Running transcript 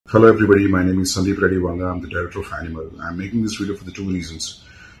Hello everybody, my name is Sandeep Reddy Vanga. I'm the director of Animal. I'm making this video for the two reasons.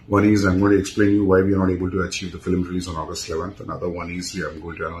 One is I'm going to explain you why we are not able to achieve the film release on August 11th. Another one is I'm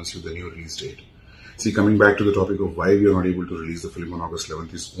going to announce you the new release date. See, coming back to the topic of why we are not able to release the film on August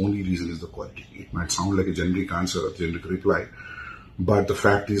 11th, is only reason is the quality. It might sound like a generic answer, a generic reply, but the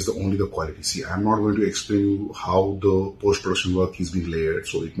fact is only the quality. See, I'm not going to explain you how the post-production work is being layered,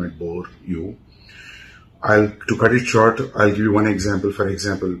 so it might bore you. To cut it short, I'll give you one example. For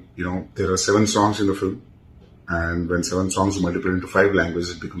example, there are 7 songs in the film, and when 7 songs multiplied into 5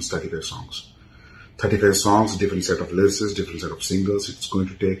 languages, it becomes 35 songs. 35 songs, different set of lyricists, different set of singers. It's going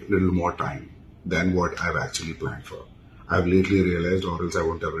to take a little more time than what I've actually planned for. I've lately realized, or else I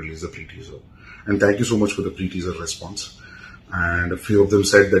won't have released the pre-teaser. And thank you so much for the pre-teaser response. And a few of them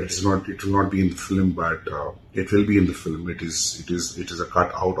said that it will not be in the film, but it will be in the film. It is a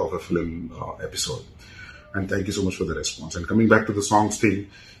cut out of a film episode. And thank you so much for the response. And coming back to the songs thing,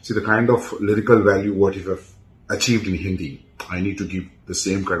 see the kind of lyrical value what you have achieved in Hindi, I need to give the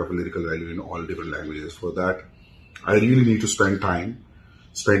same kind of a lyrical value in all different languages. For that, I really need to spend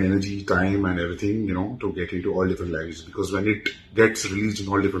energy, time and everything, to get into all different languages. Because when it gets released in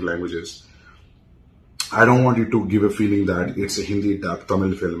all different languages, I don't want it to give a feeling that it's a Hindi dubbed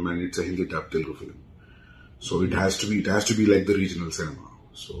Tamil film and it's a Hindi dubbed Telugu film. So it has to be like the regional cinema.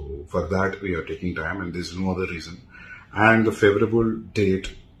 So for that, we are taking time, and there's no other reason. And the favorable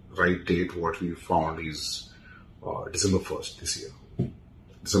right date, what we found is December 1st this year.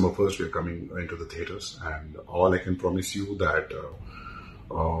 December 1st, we are coming into the theaters, and all I can promise you that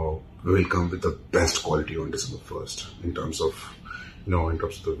we will come with the best quality on December 1st in terms of,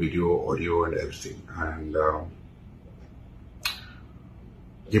 the video, audio, and everything. And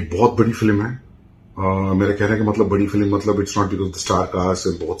ये बहुत बड़ी film है. मेरा कहने का मतलब बड़ी film मतलब it's not because the star cast से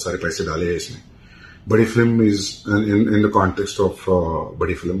बहुत सारे पैसे डाले हैं इसमें. बड़ी film is in the context of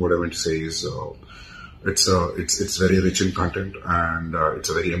बड़ी film what I want to से is it's very rich in content, and it's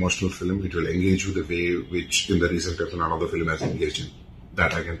a very emotional film. It will engage you the way which in the recent times none of the film has engaged in.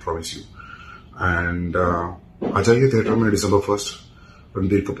 That I can promise you. And आ जाइए theatre में December 1st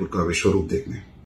Ranbir Kapoor का विश्वरूप देखने.